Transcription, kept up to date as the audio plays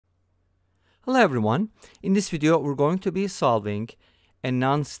Hello everyone. In this video we're going to be solving a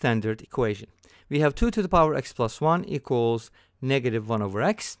non-standard equation. We have 2 to the power x plus 1 equals negative 1 over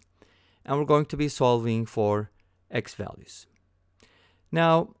x, and we're going to be solving for x values.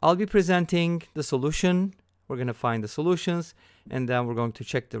 Now I'll be presenting the solution. We're going to find the solutions, and then we're going to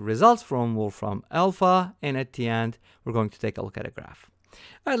check the results from Wolfram Alpha, and at the end we're going to take a look at a graph.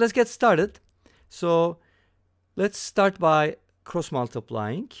 All right, let's get started. So let's start by cross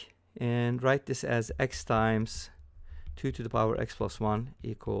multiplying and write this as x times 2 to the power x plus 1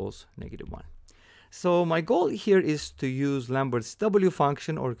 equals negative 1. So my goal here is to use Lambert's W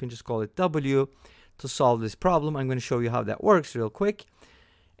function, or you can just call it W, to solve this problem. I'm going to show you how that works real quick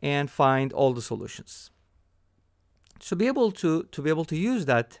and find all the solutions. To be able to use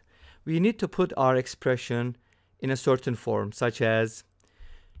that, we need to put our expression in a certain form, such as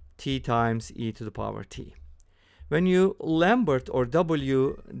t times e to the power t. When you Lambert or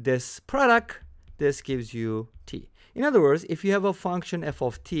W this product, this gives you t. In other words, if you have a function f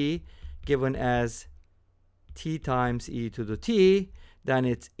of t given as t times e to the t, then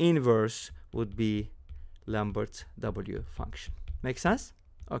its inverse would be Lambert's W function. Make sense?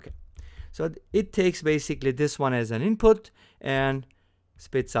 Okay. So it takes basically this one as an input and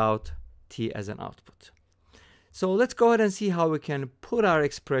spits out t as an output. So let's go ahead and see how we can put our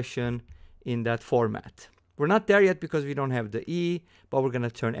expression in that format. We're not there yet because we don't have the e, but we're going to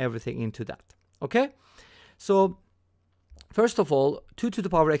turn everything into that. Okay? So first of all, 2 to the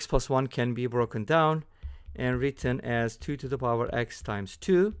power x plus 1 can be broken down and written as 2 to the power x times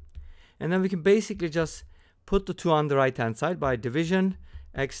 2. And then we can basically just put the 2 on the right hand side by division.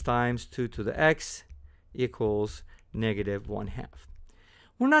 X times 2 to the x equals negative 1/2.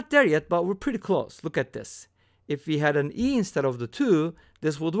 We're not there yet, but we're pretty close. Look at this. If we had an e instead of the 2,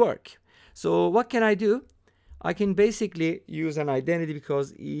 this would work. So what can I do? I can basically use an identity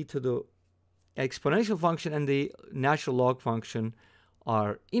because e to the exponential function and the natural log function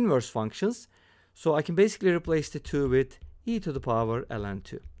are inverse functions. So I can basically replace the 2 with e to the power ln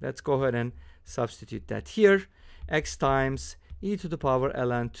 2. Let's go ahead and substitute that here. X times e to the power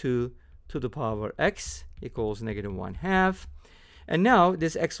ln 2 to the power x equals negative 1/2. And now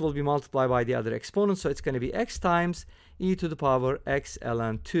this x will be multiplied by the other exponent, so it's going to be x times e to the power x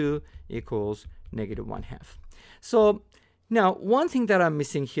ln 2 equals negative 1/2. So now one thing that I'm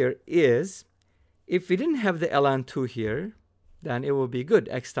missing here is if we didn't have the ln 2 here, then it would be good.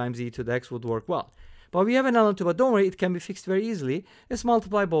 X times e to the x would work well. But we have an ln 2, but don't worry, it can be fixed very easily. Let's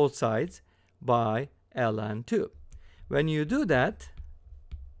multiply both sides by ln 2. When you do that,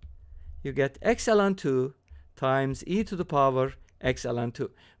 you get x ln 2 times e to the power x ln 2,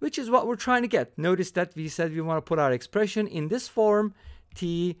 which is what we're trying to get. Notice that we said we want to put our expression in this form,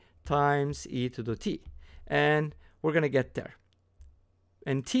 t times e to the t. And we're going to get there.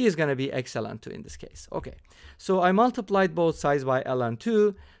 And t is going to be x ln 2 in this case. Okay, so I multiplied both sides by ln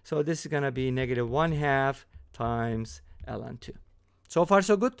 2. So this is going to be negative 1/2 times ln 2. So far,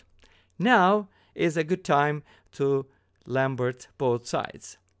 so good. Now is a good time to Lambert both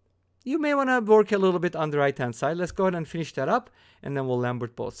sides. You may want to work a little bit on the right hand side. Let's go ahead and finish that up, and then we'll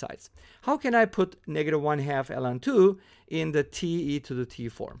Lambert both sides. How can I put negative 1/2 ln 2 in the t e to the t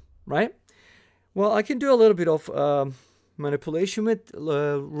form, right? Well, I can do a little bit of manipulation with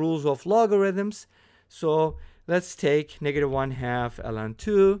rules of logarithms. So let's take negative 1/2 ln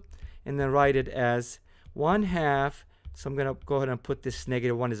 2 and then write it as 1/2. So I'm going to go ahead and put this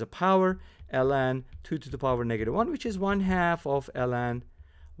negative 1 as a power, ln 2 to the power negative 1, which is 1/2 of ln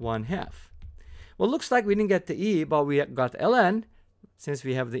 1/2. Well, looks like we didn't get the e, but we got ln. Since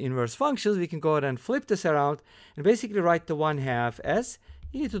we have the inverse functions, we can go ahead and flip this around and basically write the 1/2 as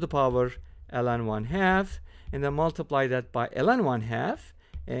e to the power ln 1/2, and then multiply that by ln 1/2,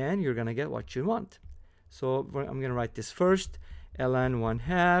 and you're going to get what you want. So I'm going to write this first, ln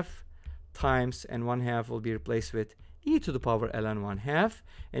 1/2 times, and 1/2 will be replaced with e to the power ln 1/2,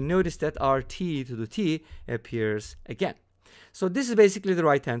 and notice that our t to the t appears again. So this is basically the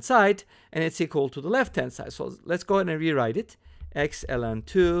right hand side, and it's equal to the left hand side. So let's go ahead and rewrite it. X ln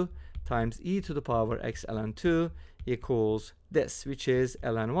 2 times e to the power x ln 2 equals this, which is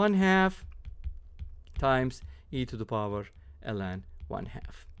ln 1/2 times e to the power ln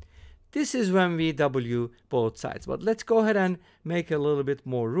 1/2. This is when we w both sides. But let's go ahead and make a little bit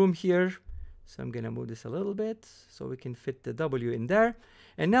more room here. So I'm going to move this a little bit so we can fit the w in there.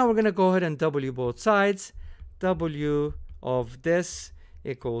 And now we're going to go ahead and w both sides. W of this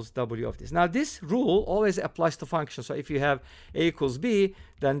equals w of this. Now this rule always applies to functions. So if you have a equals b,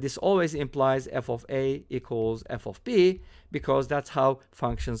 then this always implies f of a equals f of b, because that's how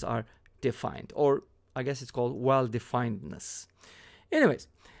functions are defined, or I guess it's called well-definedness. Anyways,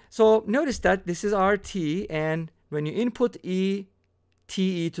 So notice that this is our t, and when you input e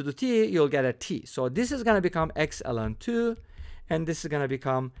to the t, you'll get a t. So this is going to become x ln 2, and this is going to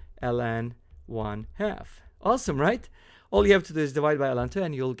become ln 1/2. Awesome, right? All you have to do is divide by ln 2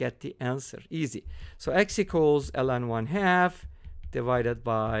 and you'll get the answer. Easy. So x equals ln 1/2 divided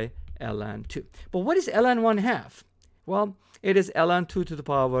by ln 2. But what is ln 1/2? Well, it is ln 2 to the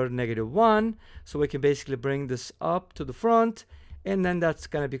power -1. So we can basically bring this up to the front, and then that's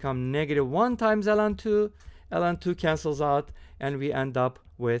going to become -1 times ln 2. ln 2 cancels out, and we end up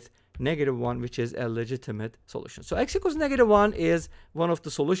with -1, which is a legitimate solution. So x equals -1 is one of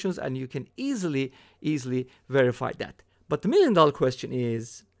the solutions, and you can easily verify that. But the million-dollar question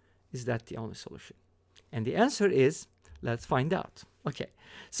is that the only solution? And the answer is, let's find out. Okay,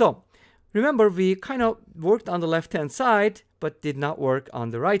 so remember, we kind of worked on the left-hand side, but did not work on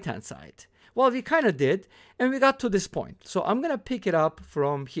the right-hand side. Well, we kind of did, and we got to this point. So I'm going to pick it up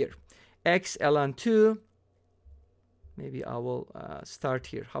from here. X ln 2. Maybe I will start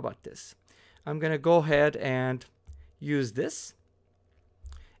here. How about this? I'm going to go ahead and use this.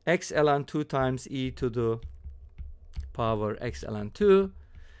 X ln 2 times e to the power x ln 2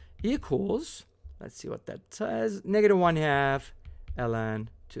 equals, let's see what that says, -1/2 ln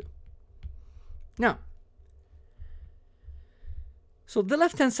 2. Now, so the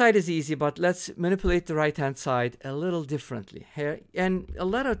left-hand side is easy, but let's manipulate the right-hand side a little differently here. And a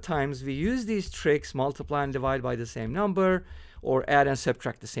lot of times we use these tricks, multiply and divide by the same number, or add and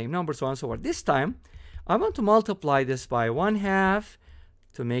subtract the same number, so on and so forth. This time, I want to multiply this by 1/2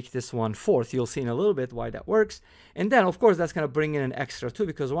 to make this 1/4. You'll see in a little bit why that works. And then, of course, that's going to bring in an extra 2,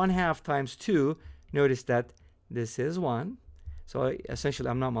 because 1/2 times 2, notice that this is 1. So essentially,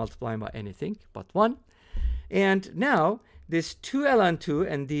 I'm not multiplying by anything but 1. And now, this 2 ln 2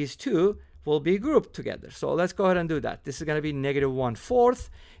 and these 2 will be grouped together. So let's go ahead and do that. This is going to be -1/4,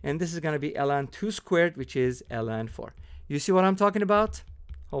 and this is going to be ln 2 squared, which is ln 4. You see what I'm talking about?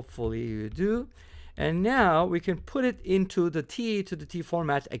 Hopefully you do. And now we can put it into the t to the t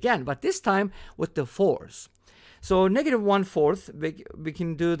format again, but this time with the 4s. So -1/4, we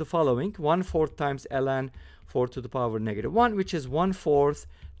can do the following. 1/4 times ln 4 to the power -1, which is 1/4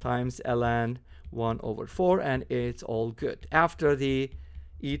 times ln 1/4, and it's all good after the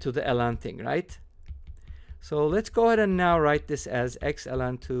e to the ln thing, right? So let's go ahead and now write this as x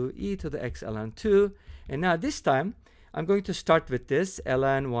ln 2 e to the x ln 2. And now this time, I'm going to start with this.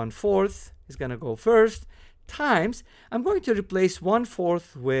 ln 1/4 is going to go first, times, I'm going to replace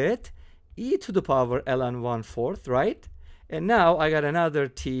 1/4 with e to the power ln 1/4, right? And now I got another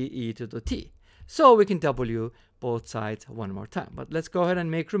t e to the t. So we can w both sides one more time. But let's go ahead and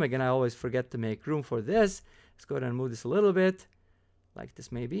make room. Again, I always forget to make room for this. Let's go ahead and move this a little bit, like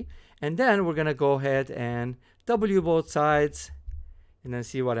this maybe. And then we're going to go ahead and w both sides, and then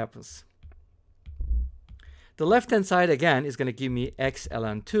see what happens. The left-hand side, again, is going to give me x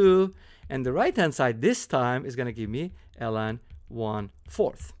ln 2. And the right-hand side this time is going to give me ln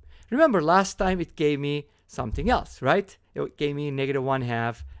 1/4. Remember, last time it gave me something else, right? It gave me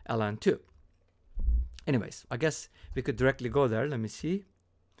 -1/2 ln 2. Anyways, I guess we could directly go there. Let me see.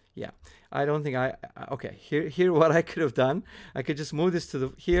 Yeah, I don't think okay, here what I could have done, I could just move this to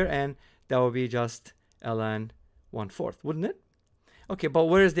the here, and that would be just ln 1/4, wouldn't it? Okay, but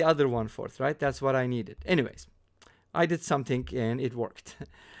where is the other 1/4, right? That's what I needed. Anyways, I did something and it worked.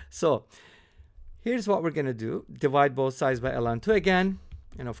 So here's what we're going to do. Divide both sides by ln 2 again.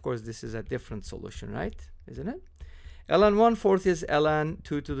 And of course, this is a different solution, right? Isn't it? ln 1/4 is ln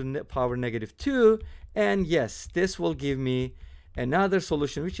 2 to the power -2. And yes, this will give me another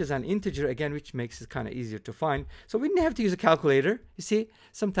solution, which is an integer again, which makes it kind of easier to find. So we didn't have to use a calculator. You see,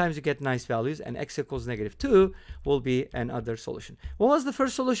 sometimes you get nice values, and x equals -2 will be another solution. What was the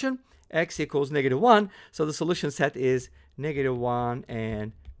first solution? X equals -1. So the solution set is -1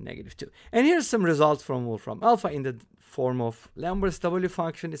 and -2. And here's some results from Wolfram Alpha in the form of Lambert's W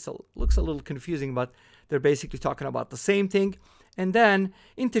function. It looks a little confusing, but they're basically talking about the same thing. And then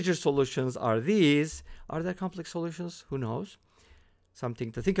integer solutions are these. Are there complex solutions? Who knows?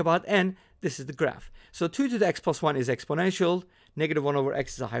 Something to think about. And this is the graph. So 2 to the x plus 1 is exponential. -1/x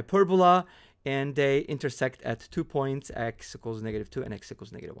is a hyperbola. And they intersect at 2 points, x equals -2 and x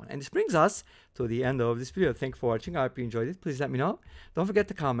equals -1. And this brings us to the end of this video. Thank you for watching. I hope you enjoyed it. Please let me know. Don't forget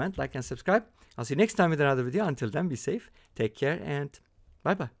to comment, like, and subscribe. I'll see you next time with another video. Until then, be safe, take care, and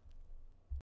bye-bye.